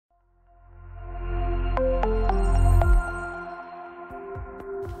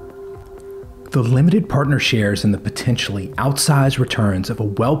The limited partner shares in the potentially outsized returns of a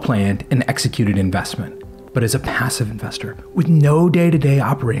well-planned and executed investment, but is a passive investor with no day-to-day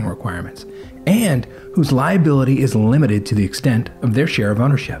operating requirements and whose liability is limited to the extent of their share of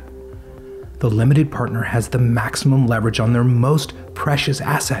ownership. The limited partner has the maximum leverage on their most precious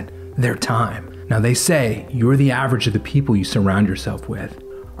asset, their time. Now they say you're the average of the people you surround yourself with.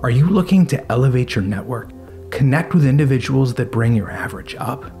 Are you looking to elevate your network? Connect with individuals that bring your average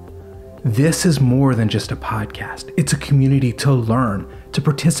up? This is more than just a podcast. It's a community to learn, to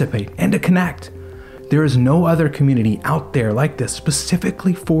participate, and to connect. There is no other community out there like this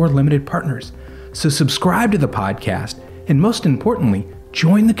specifically for limited partners. So subscribe to the podcast, and most importantly,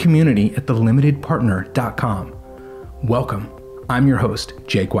 join the community at thelimitedpartner.com. Welcome. I'm your host,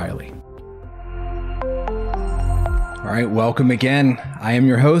 Jake Wiley. All right, welcome again. I am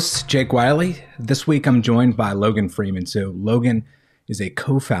your host, Jake Wiley. This week I'm joined by Logan Freeman. So Logan is a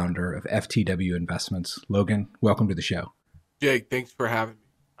co-founder of FTW Investments. Logan, welcome to the show. Jake, thanks for having me.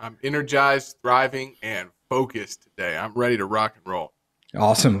 I'm energized, thriving, and focused today. I'm ready to rock and roll.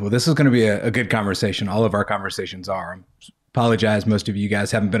 Awesome. Well, this is going to be a good conversation. All of our conversations are. I apologize, most of you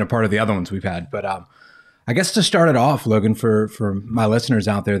guys haven't been a part of the other ones we've had. But I guess to start it off, Logan, for my listeners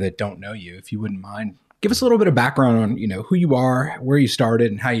out there that don't know you, if you wouldn't mind, give us a little bit of background on who you are, where you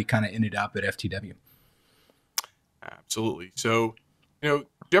started, and how you kind of ended up at FTW. Absolutely. So,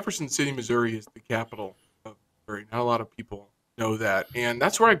 Jefferson City, Missouri is the capital of Missouri. Not a lot of people know that. And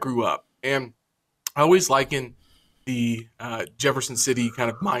that's where I grew up. And I always liken the Jefferson City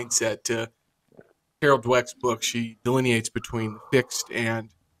kind of mindset to Carol Dweck's book. She delineates between the fixed and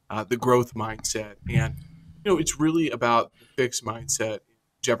the growth mindset. And, it's really about the fixed mindset in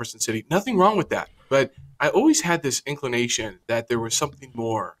Jefferson City. Nothing wrong with that. But I always had this inclination that there was something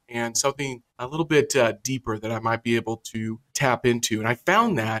more and something a little bit deeper that I might be able to tap into. And I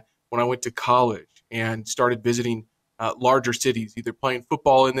found that when I went to college and started visiting larger cities, either playing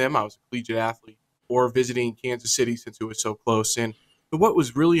football in them, I was a collegiate athlete, or visiting Kansas City since it was so close. And what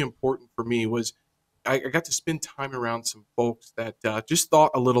was really important for me was I got to spend time around some folks that just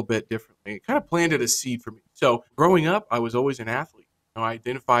thought a little bit differently. It kind of planted a seed for me. So growing up, I was always an athlete. I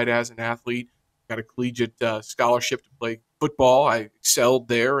identified as an athlete. Got a collegiate scholarship to play football. I excelled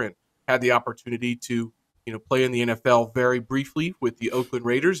there and had the opportunity to, play in the NFL very briefly with the Oakland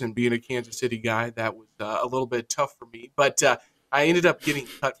Raiders. And being a Kansas City guy, that was a little bit tough for me. But I ended up getting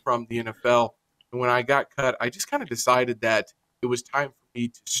cut from the NFL. And when I got cut, I just kind of decided that it was time for me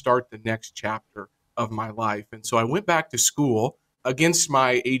to start the next chapter of my life. And so I went back to school against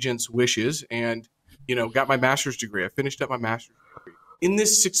my agent's wishes and, got my master's degree. I finished up my master's degree. In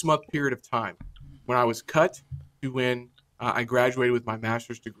this 6-month period of time, when I was cut to when I graduated with my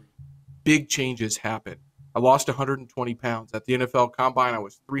master's degree, big changes happened. I lost 120 pounds. At the NFL Combine, I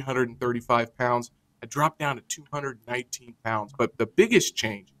was 335 pounds. I dropped down to 219 pounds. But the biggest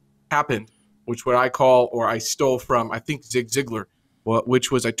change happened, which what I call, or I stole from, I think, Zig Ziglar,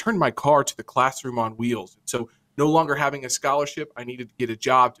 which was I turned my car to the classroom on wheels. So no longer having a scholarship, I needed to get a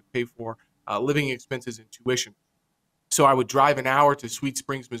job to pay for living expenses and tuition. So I would drive an hour to Sweet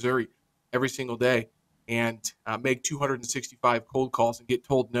Springs, Missouri every single day and make 265 cold calls and get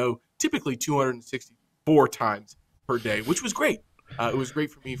told no, typically 264 times per day, which was great. It was great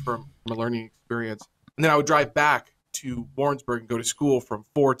for me from a learning experience. And then I would drive back to Warrensburg and go to school from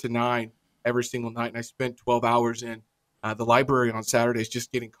 4 to 9 every single night. And I spent 12 hours in the library on Saturdays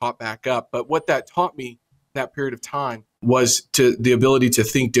just getting caught back up. But what that taught me that period of time was the ability to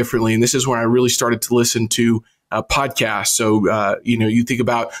think differently. And this is when I really started to listen to podcasts. So, you think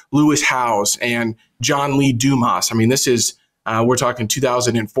about Lewis Howes and John Lee Dumas. I mean, this is, we're talking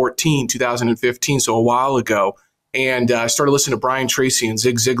 2014, 2015, so a while ago. And I started listening to Brian Tracy and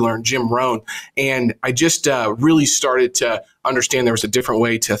Zig Ziglar and Jim Rohn. And I just really started to understand there was a different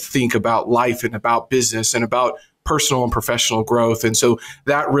way to think about life and about business and about personal and professional growth. And so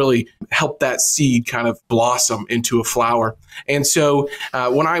that really helped that seed kind of blossom into a flower. And so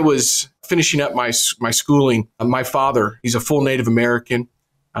when I was finishing up my schooling, my father, he's a full Native American,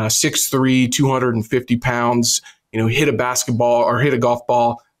 6'3", 250 pounds, hit a golf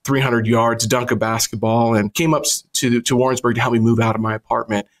ball 300 yards, dunk a basketball, and came up to Warrensburg to help me move out of my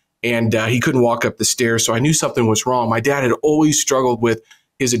apartment. And he couldn't walk up the stairs, so I knew something was wrong. My dad had always struggled with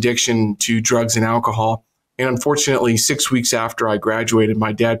his addiction to drugs and alcohol. And unfortunately, 6 weeks after I graduated,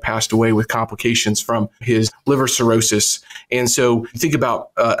 my dad passed away with complications from his liver cirrhosis. And so think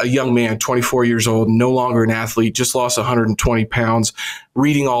about a young man, 24 years old, no longer an athlete, just lost 120 pounds,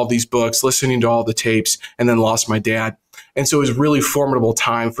 reading all these books, listening to all the tapes, and then lost my dad. And so it was a really formidable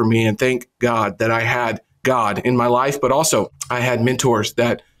time for me. And thank God that I had God in my life, but also I had mentors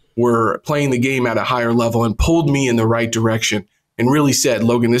that were playing the game at a higher level and pulled me in the right direction and really said,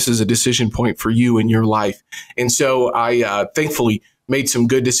 Logan, this is a decision point for you in your life. And so I thankfully made some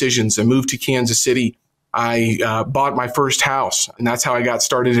good decisions. I moved to Kansas City. I bought my first house, and that's how I got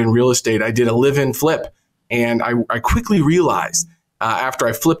started in real estate. I did a live-in flip, and I quickly realized after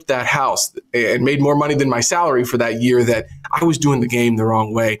I flipped that house and made more money than my salary for that year that I was doing the game the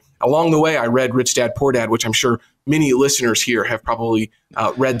wrong way. Along the way, I read Rich Dad, Poor Dad, which I'm sure many listeners here have probably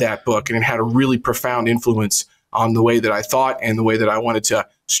read that book, and it had a really profound influence on the way that I thought and the way that I wanted to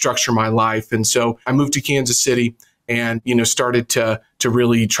structure my life. And so I moved to Kansas City and, started to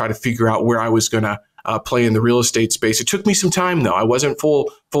really try to figure out where I was going to play in the real estate space. It took me some time, though. I wasn't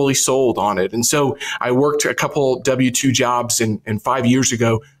fully sold on it. And so I worked a couple W-2 jobs, and 5 years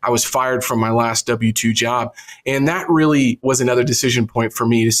ago, I was fired from my last W-2 job. And that really was another decision point for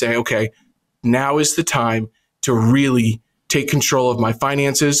me to say, okay, now is the time to really take control of my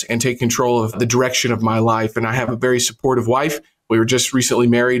finances and take control of the direction of my life. And I have a very supportive wife. We were just recently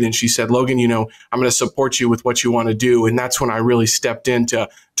married, and she said, Logan, I'm going to support you with what you want to do. And that's when I really stepped into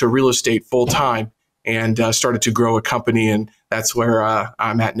real estate full time and started to grow a company. And that's where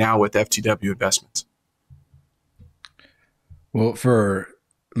I'm at now with FTW Investments. Well, for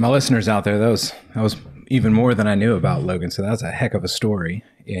my listeners out there, that was even more than I knew about Logan. So that's a heck of a story.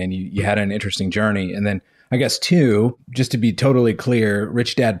 And you had an interesting journey. And then I guess too, just to be totally clear,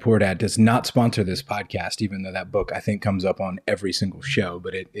 Rich Dad, Poor Dad does not sponsor this podcast, even though that book I think comes up on every single show,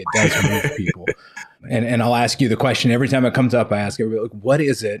 but it does move people. And I'll ask you the question every time it comes up. I ask everybody, like, what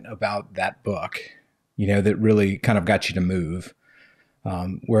is it about that book, that really kind of got you to move?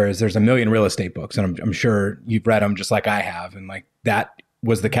 Whereas there's a million real estate books, and I'm sure you've read them just like I have. And like that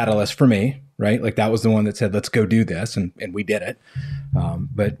was the catalyst for me, right? Like that was the one that said, let's go do this. And we did it.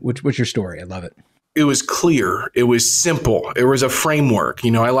 But what's your story? I love it. It was clear. It was simple. It was a framework.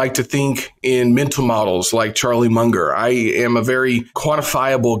 I like to think in mental models like Charlie Munger. I am a very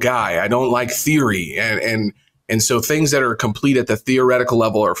quantifiable guy. I don't like theory. And so things that are complete at the theoretical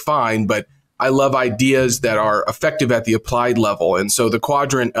level are fine, but I love ideas that are effective at the applied level. And so the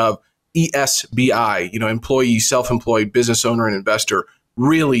quadrant of ESBI, employee, self-employed, business owner, and investor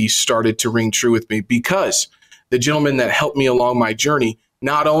really started to ring true with me because the gentlemen that helped me along my journey,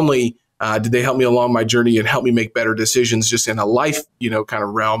 not only did they help me along my journey and help me make better decisions just in a life, kind of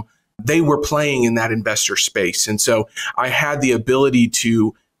realm, they were playing in that investor space. And so I had the ability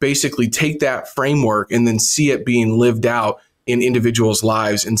to basically take that framework and then see it being lived out in individuals'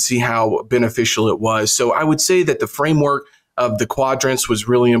 lives and see how beneficial it was. So I would say that the framework of the quadrants was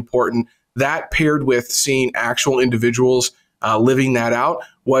really important. That paired with seeing actual individuals living that out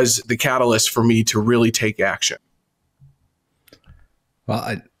was the catalyst for me to really take action.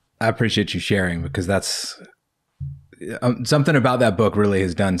 Well, I appreciate you sharing, because that's something about that book really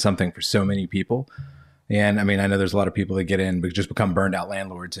has done something for so many people. And I mean, I know there's a lot of people that get in but just become burned out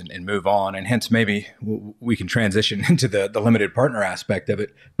landlords and move on. And hence maybe we can transition into the limited partner aspect of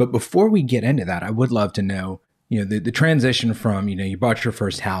it. But before we get into that, I would love to know, the transition from, you bought your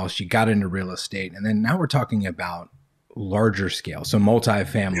first house, you got into real estate, and then now we're talking about larger scale. So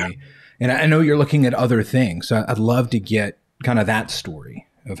multifamily. Yeah. And I know you're looking at other things. So I'd love to get kind of that story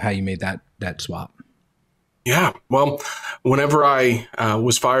of how you made that swap. Yeah. Well, whenever I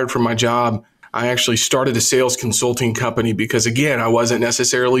was fired from my job, I actually started a sales consulting company because, again, I wasn't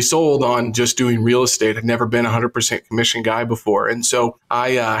necessarily sold on just doing real estate. I'd never been a 100% commission guy before. And so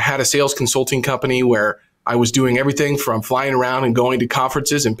I had a sales consulting company where I was doing everything from flying around and going to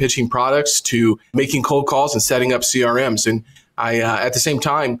conferences and pitching products to making cold calls and setting up CRMs. And I, at the same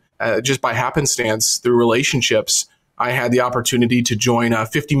time, just by happenstance through relationships, I had the opportunity to join a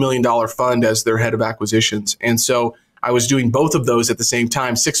 $50 million fund as their head of acquisitions. And so I was doing both of those at the same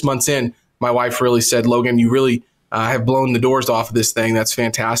time. 6 months in, my wife really said, Logan, you really have blown the doors off of this thing. That's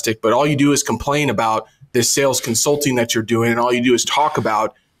fantastic. But all you do is complain about this sales consulting that you're doing. And all you do is talk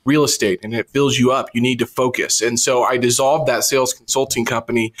about real estate, and it fills you up. You need to focus. And so I dissolved that sales consulting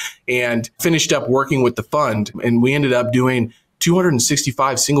company and finished up working with the fund. And we ended up doing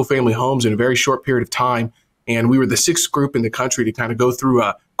 265 single family homes in a very short period of time. And we were the sixth group in the country to kind of go through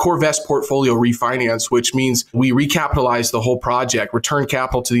a core vest portfolio refinance, which means we recapitalized the whole project, returned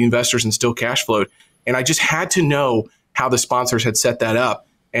capital to the investors, and still cash flowed. And I just had to know how the sponsors had set that up.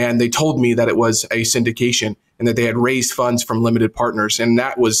 And they told me that it was a syndication and that they had raised funds from limited partners. And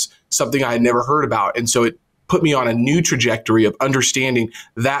that was something I had never heard about. And so it put me on a new trajectory of understanding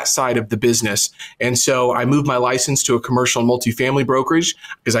that side of the business. And so I moved my license to a commercial and multifamily brokerage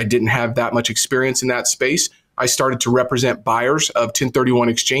because I didn't have that much experience in that space. I started to represent buyers of 1031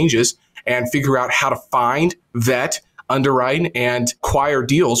 exchanges and figure out how to find, vet, underwrite and acquire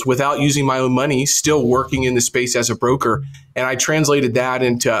deals without using my own money, still working in the space as a broker. And I translated that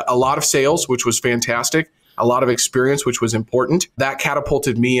into a lot of sales, which was fantastic, a lot of experience, which was important. That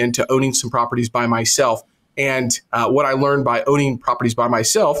catapulted me into owning some properties by myself. And what I learned by owning properties by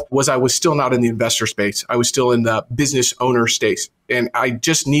myself was I was still not in the investor space. I was still in the business owner space. And I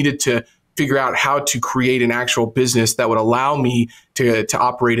just needed to figure out how to create an actual business that would allow me to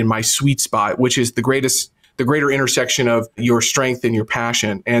operate in my sweet spot, which is the greater intersection of your strength and your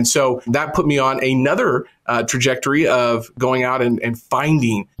passion. And so that put me on another trajectory of going out and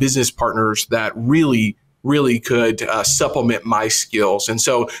finding business partners that really could supplement my skills. And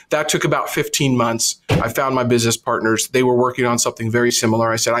so that took about 15 months. I found my business partners. They were working on something very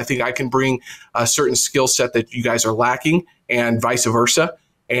similar. I said, I think I can bring a certain skill set that you guys are lacking, and vice versa.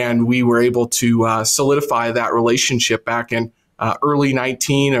 And we were able to solidify that relationship back in early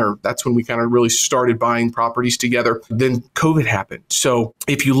 19, or that's when we kind of really started buying properties together. Then COVID happened. So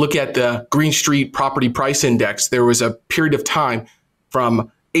if you look at the Green Street Property Price Index, there was a period of time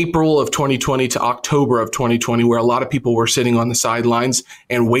from April of 2020 to October of 2020 where a lot of people were sitting on the sidelines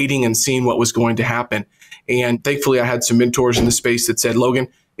and waiting and seeing what was going to happen. And thankfully, I had some mentors in the space that said, Logan,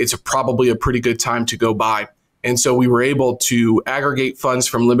 it's probably a pretty good time to go buy. And so we were able to aggregate funds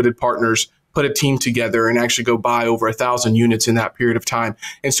from limited partners, put a team together, and actually go buy over 1,000 units in that period of time.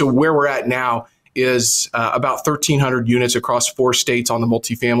 And so where we're at now is about 1,300 units across 4 states on the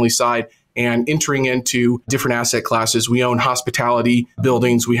multifamily side, and entering into different asset classes. We own hospitality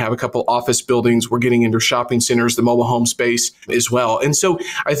buildings. We have a couple office buildings. We're getting into shopping centers, the mobile home space as well. And so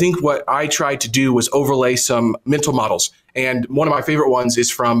I think what I tried to do was overlay some mental models. And one of my favorite ones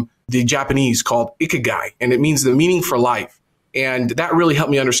is from the Japanese called ikigai, and it means the meaning for life. And that really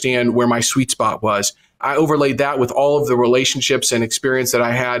helped me understand where my sweet spot was. I overlaid that with all of the relationships and experience that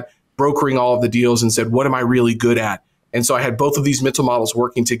I had brokering all of the deals and said, what am I really good at? And so I had both of these mental models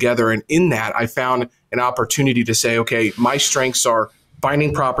working together. And in that, I found an opportunity to say, okay, my strengths are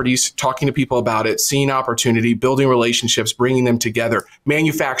finding properties, talking to people about it, seeing opportunity, building relationships, bringing them together,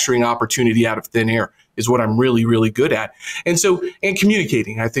 manufacturing opportunity out of thin air is what I'm really good at. And so, and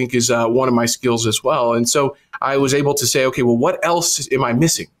communicating, I think, is one of my skills as well. And so I was able to say, okay, well, what else am I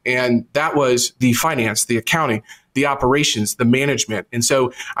missing? And that was the finance, the accounting, the operations, the management. And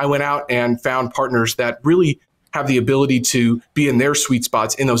so I went out and found partners that really have the ability to be in their sweet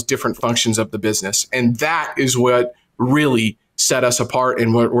spots in those different functions of the business. And that is what really set us apart,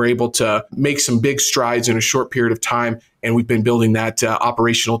 and we're able to make some big strides in a short period of time. And we've been building that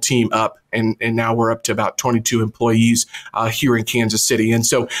operational team up. And now we're up to about 22 employees here in Kansas City. And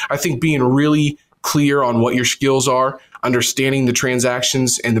so I think being really clear on what your skills are, understanding the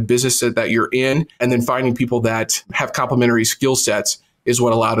transactions and the business that you're in, and then finding people that have complementary skill sets is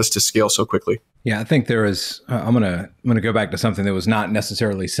what allowed us to scale so quickly. Yeah, I think there is. I'm gonna go back to something that was not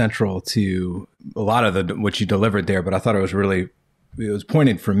necessarily central to a lot of what you delivered there, but I thought it was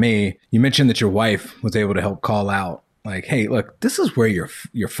pointed for me. You mentioned that your wife was able to help call out, like, "Hey, look, this is where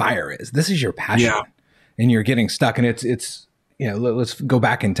your fire is. This is your passion, and you're getting stuck." And it's let's go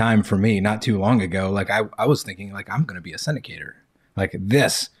back in time for me. Not too long ago, like I was thinking, like, I'm going to be a syndicator. Like,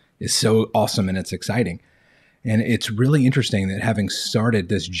 this is so awesome and it's exciting. And it's really interesting that having started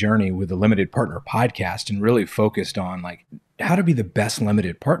this journey with the Limited Partner podcast and really focused on like how to be the best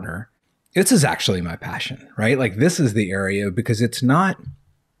limited partner, this is actually my passion, right? Like, this is the area, because it's not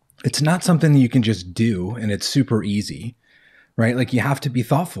something that you can just do and it's super easy, right? Like, you have to be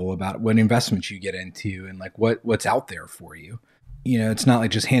thoughtful about what investments you get into and like what's out there for you. It's not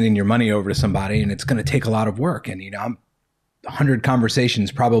like just handing your money over to somebody, and it's going to take a lot of work. And, I'm 100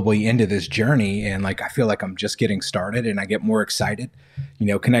 conversations probably into this journey, and like I feel like I'm just getting started, and I get more excited,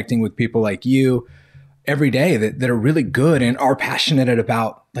 connecting with people like you every day that are really good and are passionate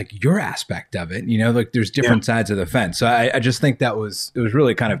about like your aspect of it. Like there's different sides of the fence. So I just think it was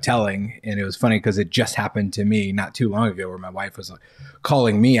really kind of telling, and it was funny because it just happened to me not too long ago, where my wife was like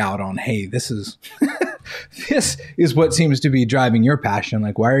calling me out on, hey, this is this is what seems to be driving your passion.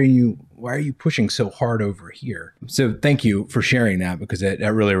 Like, why are you pushing so hard over here? So thank you for sharing that, because that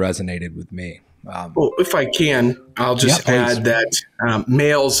really resonated with me. Well, if I can, I'll just add that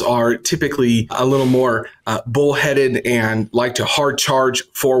males are typically a little more bullheaded and like to hard charge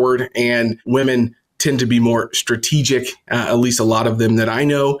forward, and women tend to be more strategic, at least a lot of them that I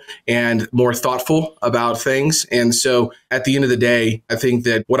know, and more thoughtful about things. And so at the end of the day, I think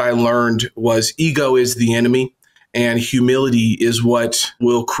that what I learned was ego is the enemy, and humility is what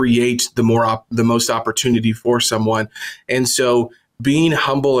will create the most opportunity for someone. And so being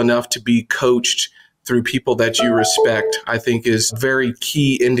humble enough to be coached through people that you respect, I think is a very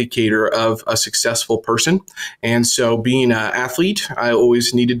key indicator of a successful person. And so being an athlete, I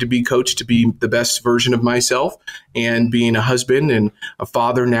always needed to be coached to be the best version of myself. And being a husband and a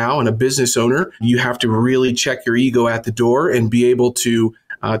father now and a business owner, you have to really check your ego at the door and be able to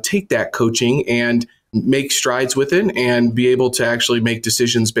take that coaching and make strides with it and be able to actually make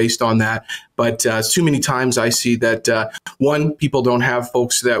decisions based on that. But too many times I see that one, people don't have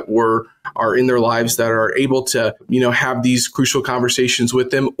folks that are in their lives that are able to, have these crucial conversations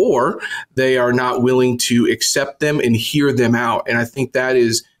with them, or they are not willing to accept them and hear them out. And I think that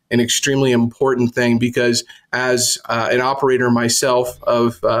is an extremely important thing, because as an operator myself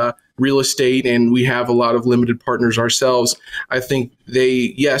of real estate, and we have a lot of limited partners ourselves, I think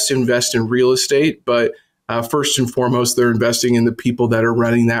they, yes, invest in real estate, but first and foremost, they're investing in the people that are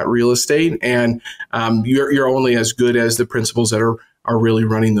running that real estate. And you're only as good as the principals that are really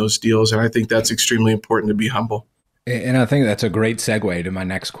running those deals. And I think that's extremely important, to be humble. And I think that's a great segue to my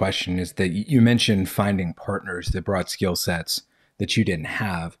next question, is that you mentioned finding partners that brought skill sets that you didn't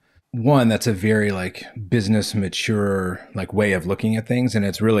have. One, that's a very business mature way of looking at things. And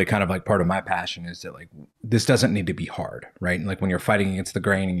it's really kind of part of my passion is that this doesn't need to be hard, right? And when you're fighting against the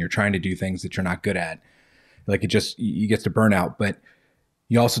grain and you're trying to do things that you're not good at, you get to burnout. But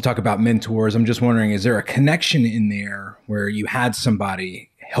you also talk about mentors. I'm just wondering, is there a connection in there where you had somebody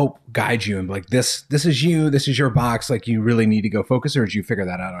help guide you and be this is you, this is your box, you really need to go focus, or did you figure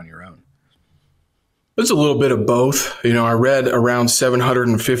that out on your own? It's a little bit of both. I read around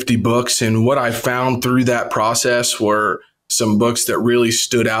 750 books, and what I found through that process were some books that really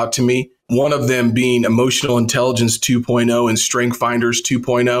stood out to me. One of them being Emotional Intelligence 2.0 and Strength Finders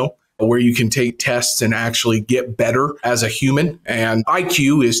 2.0, where you can take tests and actually get better as a human. And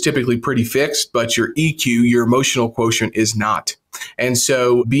IQ is typically pretty fixed, but your EQ, your emotional quotient, is not. And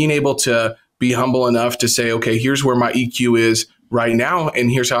so being able to be humble enough to say, okay, here's where my EQ is right now,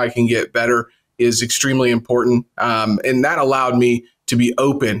 and here's how I can get better, is extremely important. And that allowed me to be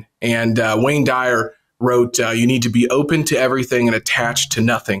open. And Wayne Dyer wrote, you need to be open to everything and attached to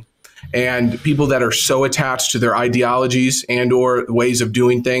nothing. And people that are so attached to their ideologies and or ways of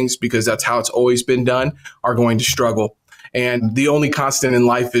doing things, because that's how it's always been done, are going to struggle. And the only constant in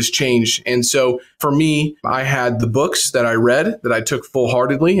life is change. And so for me, I had the books that I read that I took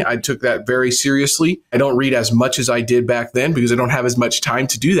full-heartedly. I took that very seriously. I don't read as much as I did back then because I don't have as much time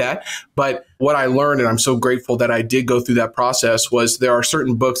to do that. But what I learned, and I'm so grateful that I did go through that process, was there are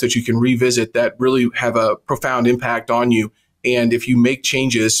certain books that you can revisit that really have a profound impact on you. And if you make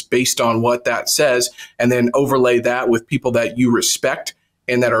changes based on what that says, and then overlay that with people that you respect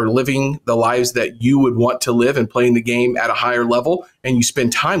and that are living the lives that you would want to live and playing the game at a higher level, and you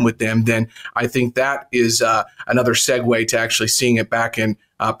spend time with them, then I think that is another segue to actually seeing it back in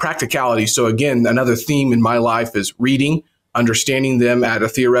practicality. So again, another theme in my life is reading, understanding them at a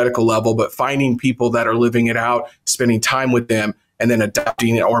theoretical level, but finding people that are living it out, spending time with them, and then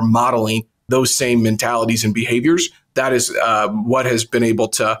adopting or modeling those same mentalities and behaviors. That is what has been able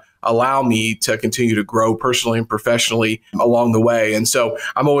to allow me to continue to grow personally and professionally along the way. And so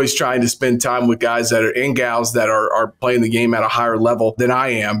I'm always trying to spend time with guys that are and gals that are playing the game at a higher level than I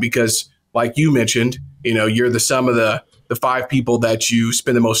am, because like you mentioned, you're the sum of the 5 people that you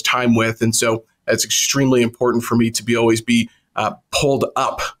spend the most time with. And so it's extremely important for me to always be pulled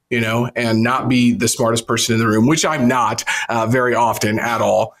up, and not be the smartest person in the room, which I'm not very often at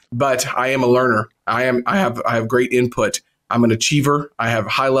all. But I am a learner. I have great input. I'm an achiever. I have a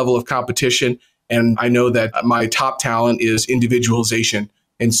high level of competition. And I know that my top talent is individualization.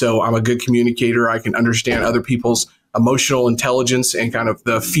 And so I'm a good communicator. I can understand other people's emotional intelligence and kind of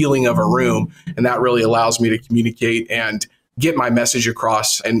the feeling of a room. And that really allows me to communicate and get my message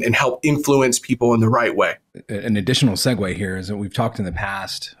across and help influence people in the right way. An additional segue here is that we've talked in the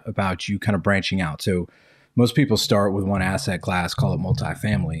past about you kind of branching out. So most people start with one asset class, call it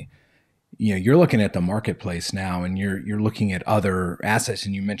multifamily. You're looking at the marketplace now, and you're looking at other assets,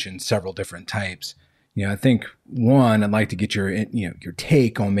 and you mentioned several different types. I think one, I'd like to get your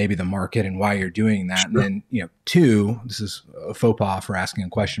take on maybe the market and why you're doing that. Sure. And then, 2, this is a faux pas for asking a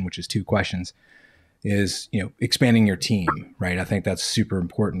question, which is 2 questions, is, expanding your team, right? I think that's super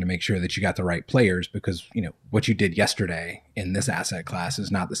important to make sure that you got the right players, because, what you did yesterday in this asset class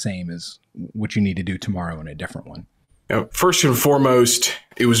is not the same as what you need to do tomorrow in a different one. First and foremost,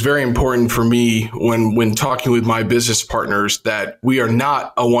 it was very important for me when talking with my business partners that we are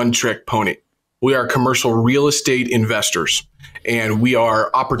not a one-trick pony. We are commercial real estate investors, and we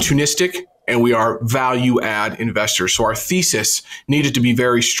are opportunistic, and we are value add investors. So our thesis needed to be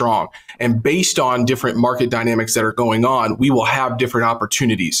very strong. And based on different market dynamics that are going on, we will have different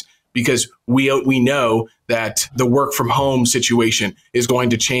opportunities. because we know that the work from home situation is going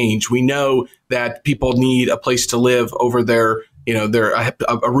to change. We know that people need a place to live over their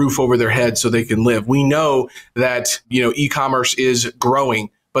a roof over their head so they can live. We know that, e-commerce is growing,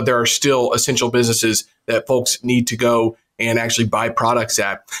 but there are still essential businesses that folks need to go and actually buy products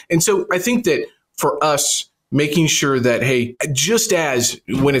at. And so I think that for us, making sure that, hey, just as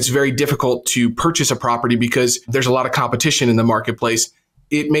when it's very difficult to purchase a property because there's a lot of competition in the marketplace,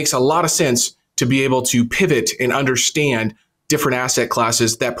 it makes a lot of sense to be able to pivot and understand different asset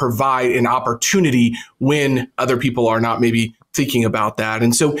classes that provide an opportunity when other people are not maybe thinking about that.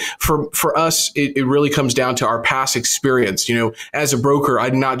 And so for us, it really comes down to our past experience. As a broker, I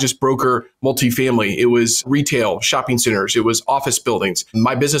did not just broker multifamily. It was retail, shopping centers. It was office buildings.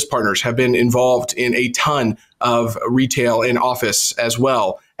 My business partners have been involved in a ton of retail and office, as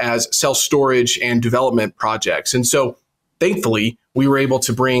well as self-storage and development projects. And so thankfully, we were able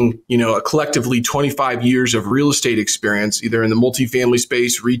to bring, a collectively 25 years of real estate experience, either in the multifamily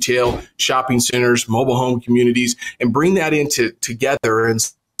space, retail, shopping centers, mobile home communities, and bring that together and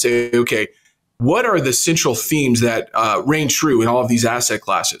say, okay, what are the central themes that reign true in all of these asset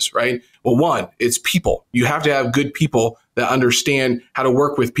classes, right? Well, one, it's people. You have to have good people that understand how to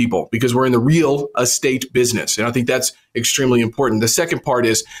work with people, because we're in the real estate business. And I think that's extremely important. The second part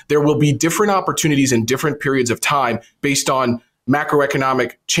is there will be different opportunities in different periods of time based on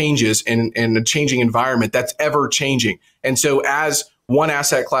macroeconomic changes and a changing environment that's ever changing. And so as one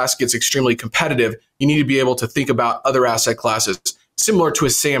asset class gets extremely competitive, you need to be able to think about other asset classes, similar to a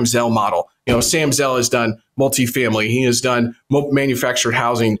Sam Zell model. Sam Zell has done multifamily. He has done manufactured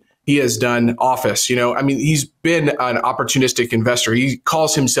housing. He has done office. He's been an opportunistic investor. He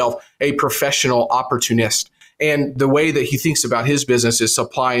calls himself a professional opportunist. And the way that he thinks about his business is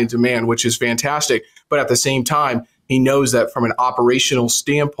supply and demand, which is fantastic. But at the same time, he knows that from an operational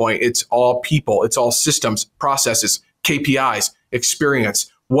standpoint, it's all people, it's all systems, processes, KPIs,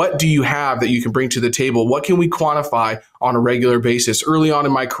 experience. What do you have that you can bring to the table? What can we quantify on a regular basis? Early on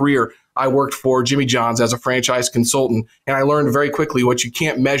in my career, I worked for Jimmy John's as a franchise consultant, and I learned very quickly what you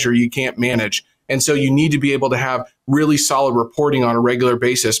can't measure, you can't manage. And so you need to be able to have really solid reporting on a regular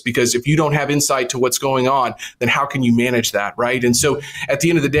basis, because if you don't have insight to what's going on, then how can you manage that, right? And so at the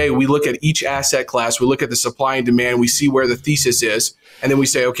end of the day, we look at each asset class, we look at the supply and demand, we see where the thesis is, and then we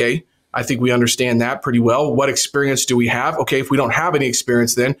say, okay, I think we understand that pretty well. What experience do we have? Okay, if we don't have any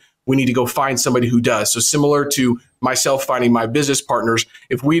experience, then we need to go find somebody who does. So similar to myself finding my business partners,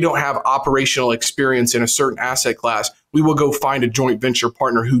 if we don't have operational experience in a certain asset class, we will go find a joint venture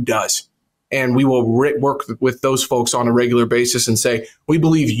partner who does. And we will work with those folks on a regular basis and say, we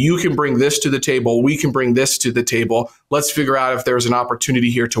believe you can bring this to the table. We can bring this to the table. Let's figure out if there's an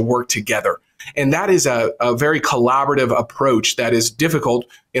opportunity here to work together. And that is a very collaborative approach that is difficult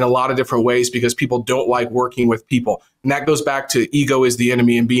in a lot of different ways, because people don't like working with people. And that goes back to ego is the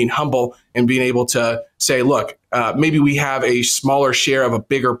enemy, and being humble and being able to say, look, maybe we have a smaller share of a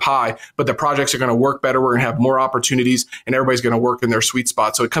bigger pie, but the projects are going to work better. We're going to have more opportunities, and everybody's going to work in their sweet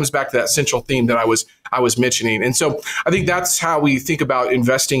spot. So it comes back to that central theme that I was mentioning. And so I think that's how we think about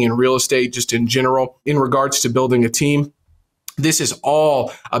investing in real estate, just in general, in regards to building a team. This is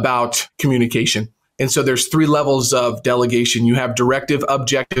all about communication. And so there's 3 levels of delegation. You have directive,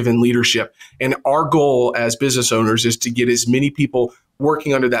 objective, and leadership. And our goal as business owners is to get as many people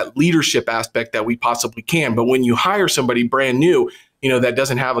working under that leadership aspect that we possibly can. But when you hire somebody brand new, that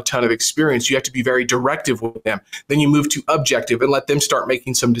doesn't have a ton of experience, you have to be very directive with them. Then you move to objective and let them start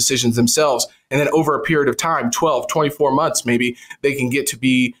making some decisions themselves. And then over a period of time, 12, 24 months, maybe they can get to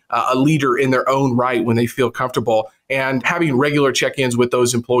be a leader in their own right when they feel comfortable. And having regular check-ins with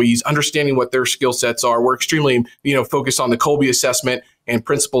those employees, understanding what their skill sets are. We're extremely, focused on the Colby assessment and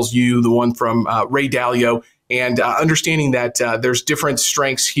Principles U, the one from Ray Dalio, and understanding that there's different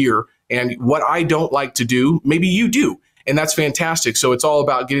strengths here. And what I don't like to do, maybe you do. And that's fantastic. So it's all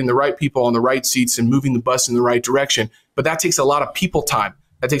about getting the right people on the right seats and moving the bus in the right direction. But that takes a lot of people time.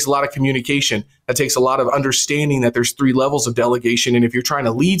 That takes a lot of communication. That takes a lot of understanding that there's 3 levels of delegation. And if you're trying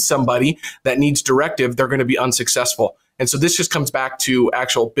to lead somebody that needs directive, they're going to be unsuccessful. And so this just comes back to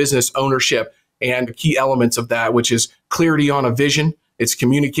actual business ownership and key elements of that, which is clarity on a vision. It's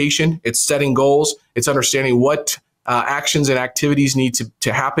communication. It's setting goals. It's understanding what actions and activities need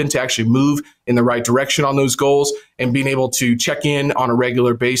to happen to actually move in the right direction on those goals, and being able to check in on a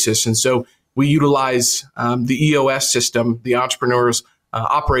regular basis. And so we utilize the EOS system, the entrepreneur's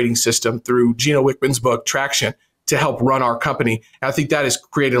operating system, through Gino Wickman's book, Traction, to help run our company. And I think that has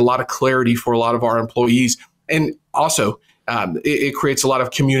created a lot of clarity for a lot of our employees. And also, it creates a lot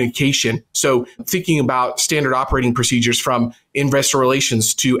of communication. So thinking about standard operating procedures from investor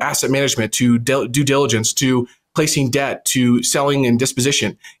relations to asset management to due diligence to placing debt to selling and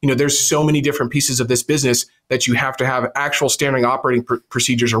disposition. There's so many different pieces of this business that you have to have actual standard operating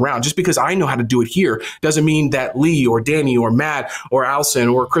procedures around. Just because I know how to do it here doesn't mean that Lee or Danny or Matt or Allison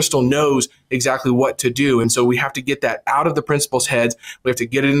or Crystal knows exactly what to do. And so we have to get that out of the principals' heads. We have to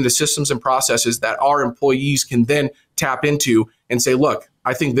get it into systems and processes that our employees can then tap into and say, look,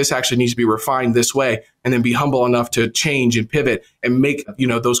 I think this actually needs to be refined this way, and then be humble enough to change and pivot and make,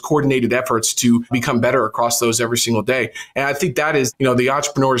 those coordinated efforts to become better across those every single day. And I think that is, the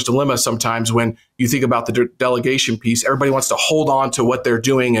entrepreneur's dilemma sometimes when you think about the delegation piece. Everybody wants to hold on to what they're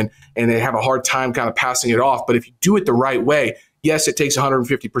doing and they have a hard time kind of passing it off. But if you do it the right way, yes, it takes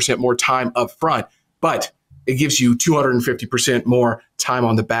 150% more time up front, but it gives you 250% more time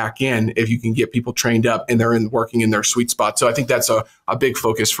on the back end if you can get people trained up and they're working in their sweet spot. So I think that's a big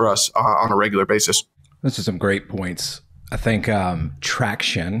focus for us on a regular basis. Those are some great points. I think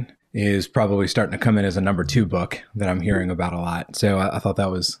traction is probably starting to come in as a number 2 book that I'm hearing about a lot. So I thought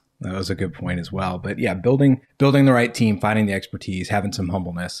that was a good point as well. But yeah, building the right team, finding the expertise, having some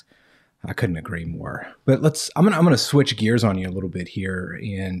humbleness. I couldn't agree more. But I'm gonna switch gears on you a little bit here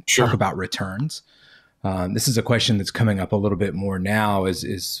and talk about returns. This is a question that's coming up a little bit more now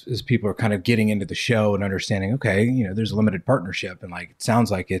as people are kind of getting into the show and understanding, okay, there's a limited partnership and it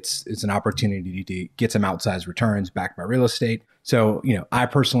sounds like it's an opportunity to get some outsized returns backed by real estate. So, I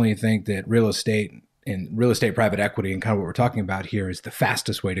personally think that real estate and real estate private equity and kind of what we're talking about here is the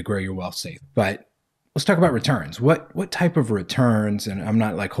fastest way to grow your wealth safe. But let's talk about returns. What type of returns, and I'm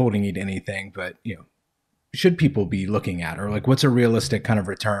not holding you to anything, but, should people be looking at, or what's a realistic kind of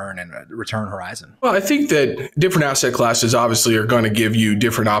return and return horizon? Well, I think that different asset classes obviously are going to give you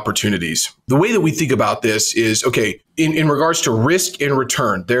different opportunities. The way that we think about this is, okay, in regards to risk and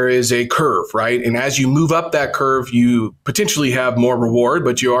return, there is a curve, right? And as you move up that curve, you potentially have more reward,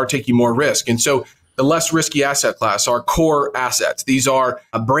 but you are taking more risk. And so the less risky asset class are core assets. These are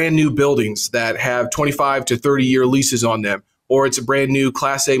brand new buildings that have 25 to 30-year leases on them. Or it's a brand new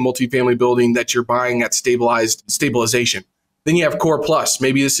Class A multifamily building that you're buying at stabilization. Then you have Core Plus.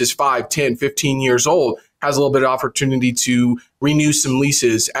 Maybe this is 5, 10, 15 years old, has a little bit of opportunity to renew some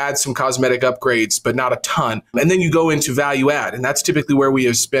leases, add some cosmetic upgrades, but not a ton. And then you go into value add. And that's typically where we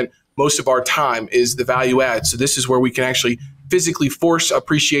have spent most of our time is the value add. So this is where we can actually physically force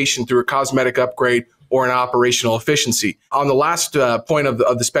appreciation through a cosmetic upgrade or an operational efficiency. On the last point of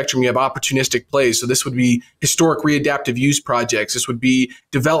the spectrum, you have opportunistic plays. So this would be historic readaptive use projects. This would be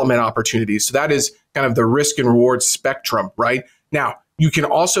development opportunities. So that is kind of the risk and reward spectrum, right? Now, you can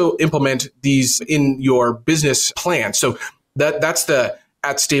also implement these in your business plan. So that's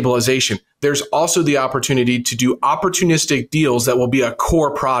at stabilization. There's also the opportunity to do opportunistic deals that will be a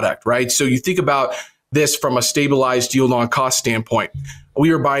core product, right? So you think about this from a stabilized yield on cost standpoint.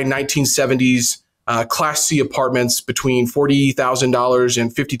 We were buying 1970s Class C apartments between $40,000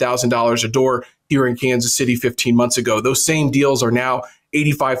 and $50,000 a door here in Kansas City 15 months ago. Those same deals are now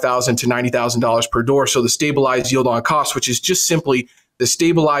 $85,000 to $90,000 per door. So the stabilized yield on cost, which is just simply the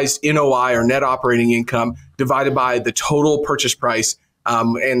stabilized NOI or net operating income divided by the total purchase price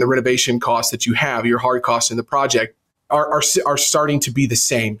and the renovation costs that you have, your hard costs in the project, are starting to be the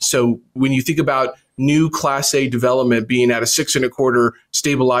same. So when you think about new Class A development being at a 6.25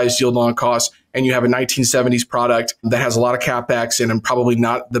 stabilized yield on cost, and you have a 1970s product that has a lot of CapEx and probably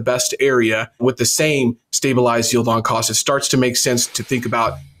not the best area with the same stabilized yield on cost, it starts to make sense to think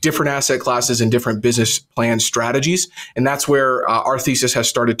about different asset classes and different business plan strategies. And that's where our thesis has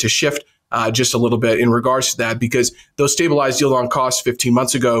started to shift just a little bit in regards to that, because those stabilized yield on cost 15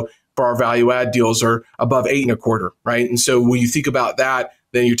 months ago for our value add deals are above 8.25, right? And so when you think about that,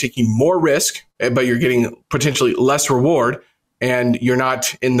 then you're taking more risk, but you're getting potentially less reward, and you're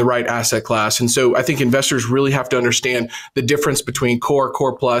not in the right asset class. And so I think investors really have to understand the difference between core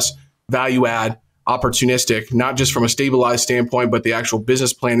plus, value add, opportunistic, not just from a stabilized standpoint, but the actual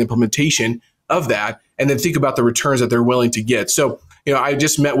business plan implementation of that, and then think about the returns that they're willing to get. So, I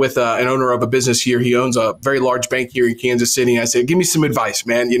just met with an owner of a business here. He owns a very large bank here in Kansas City. I said, give me some advice,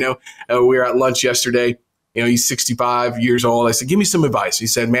 man. We were at lunch yesterday. He's 65 years old. I said, give me some advice. He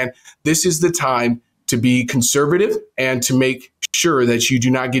said, man, this is the time to be conservative and to make sure that you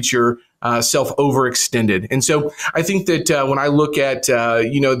do not get your self overextended. And so I think that when I look at,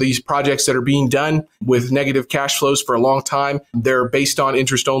 these projects that are being done with negative cash flows for a long time, they're based on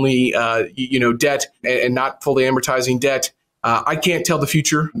interest only, debt and not fully amortizing debt. I can't tell the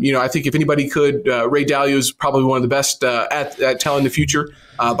future. I think if anybody could, Ray Dalio is probably one of the best at telling the future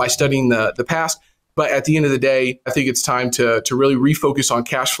by studying the past. But at the end of the day, I think it's time to really refocus on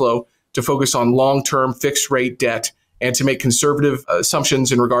cash flow, to focus on long-term fixed rate debt, and to make conservative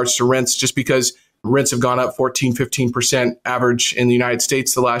assumptions in regards to rents. Just because rents have gone up 14, 15% average in the United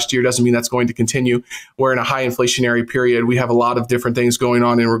States the last year doesn't mean that's going to continue. We're in a high inflationary period. We have a lot of different things going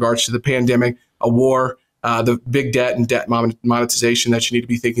on in regards to the pandemic, a war, the big debt and debt monetization that you need to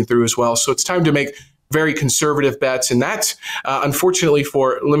be thinking through as well. So it's time to make very conservative bets. And that, unfortunately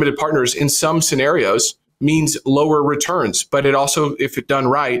for limited partners in some scenarios, means lower returns. But it also, if it done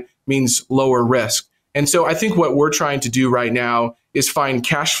right, means lower risk. And so I think what we're trying to do right now is find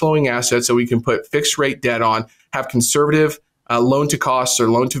cash flowing assets that we can put fixed rate debt on, have conservative loan to costs or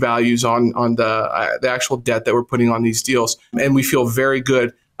loan to values on the actual debt that we're putting on these deals. And we feel very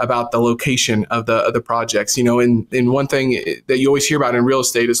good about the location of the projects. You know, in one thing that you always hear about in real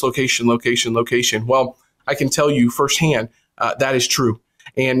estate is location, location, location. Well, I can tell you firsthand that is true.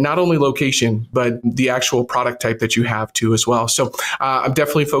 And not only location, but the actual product type that you have too as well. So I'm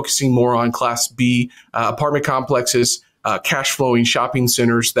definitely focusing more on Class B apartment complexes, cash flowing shopping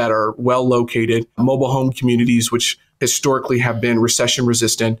centers that are well located, mobile home communities, which historically have been recession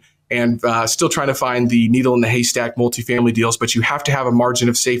resistant, and still trying to find the needle in the haystack multifamily deals. But you have to have a margin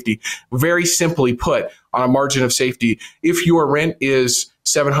of safety. Very simply put, on a margin of safety, if your rent is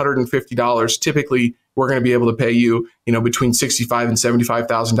 $750, typically we're going to be able to pay you, between $65,000 and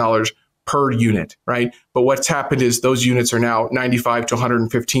 $75,000 per unit, right? But what's happened is those units are now $95,000 to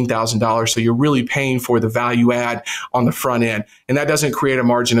 $115,000. So you're really paying for the value add on the front end. And that doesn't create a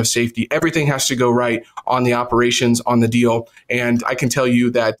margin of safety. Everything has to go right on the operations, on the deal. And I can tell you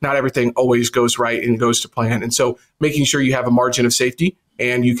that not everything always goes right and goes to plan. And so making sure you have a margin of safety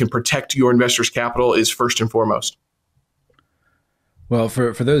and you can protect your investors' capital is first and foremost. Well,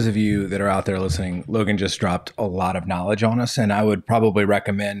 for those of you that are out there listening, Logan just dropped a lot of knowledge on us, and I would probably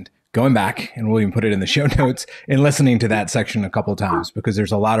recommend going back, and we'll even put it in the show notes, and listening to that section a couple of times, because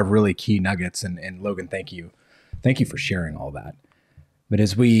there's a lot of really key nuggets. And Logan, thank you for sharing all that. But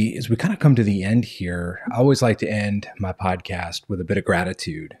as we kind of come to the end here, I always like to end my podcast with a bit of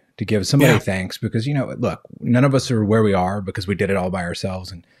gratitude, to give somebody thanks, because look, none of us are where we are because we did it all by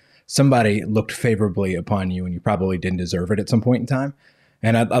ourselves, and somebody looked favorably upon you, and you probably didn't deserve it at some point in time.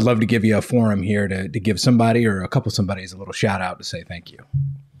 And I'd love to give you a forum here to give somebody or a couple somebodies a little shout out to say thank you.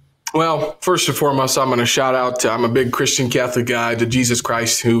 Well, first and foremost, I'm going to shout out I'm a big Christian Catholic guy, to Jesus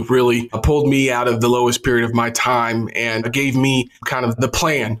Christ, who really pulled me out of the lowest period of my time and gave me kind of the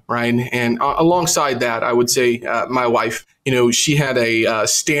plan, right? And alongside that, I would say my wife, she had a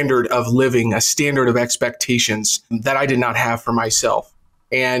standard of living, a standard of expectations that I did not have for myself.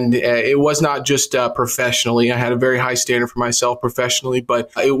 And it was not just professionally. I had a very high standard for myself professionally, but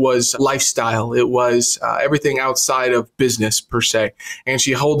it was lifestyle. It was everything outside of business per se. And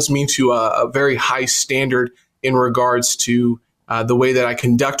she holds me to a very high standard in regards to the way that I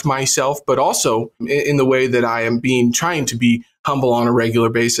conduct myself, but also in the way that I am trying to be humble on a regular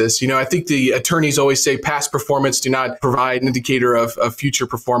basis. I think the attorneys always say past performance do not provide an indicator of future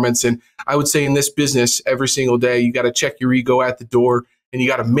performance. And I would say in this business, every single day, you got to check your ego at the door. And you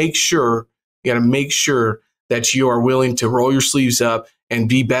got to make sure that you are willing to roll your sleeves up and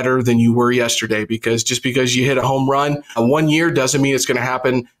be better than you were yesterday. Because just because you hit a home run one year doesn't mean it's going to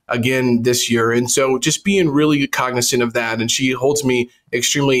happen again this year. And so just being really cognizant of that. And she holds me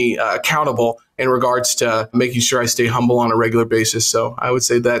extremely accountable in regards to making sure I stay humble on a regular basis. So I would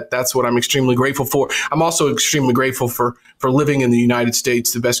say that that's what I'm extremely grateful for. I'm also extremely grateful for living in the United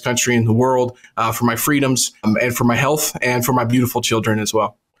States, the best country in the world, for my freedoms and for my health and for my beautiful children as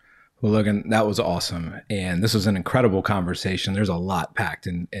well. Well, Logan, that was awesome. And this was an incredible conversation. There's a lot packed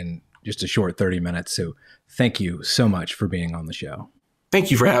in just a short 30 minutes. So thank you so much for being on the show.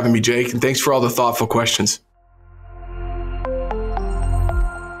 Thank you for having me, Jake. And thanks for all the thoughtful questions.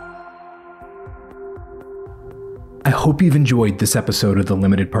 I hope you've enjoyed this episode of the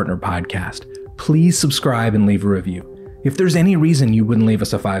Limited Partner Podcast. Please subscribe and leave a review. If there's any reason you wouldn't leave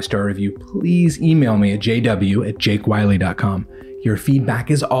us a 5-star review, please email me at jw@jakewiley.com. Your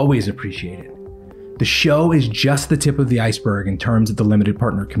feedback is always appreciated. The show is just the tip of the iceberg in terms of the limited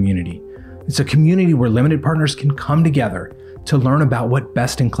partner community. It's a community where limited partners can come together to learn about what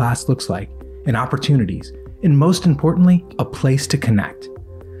best in class looks like and opportunities, and most importantly, a place to connect.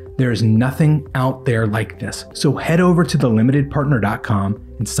 There is nothing out there like this, so head over to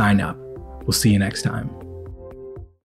thelimitedpartner.com and sign up. We'll see you next time.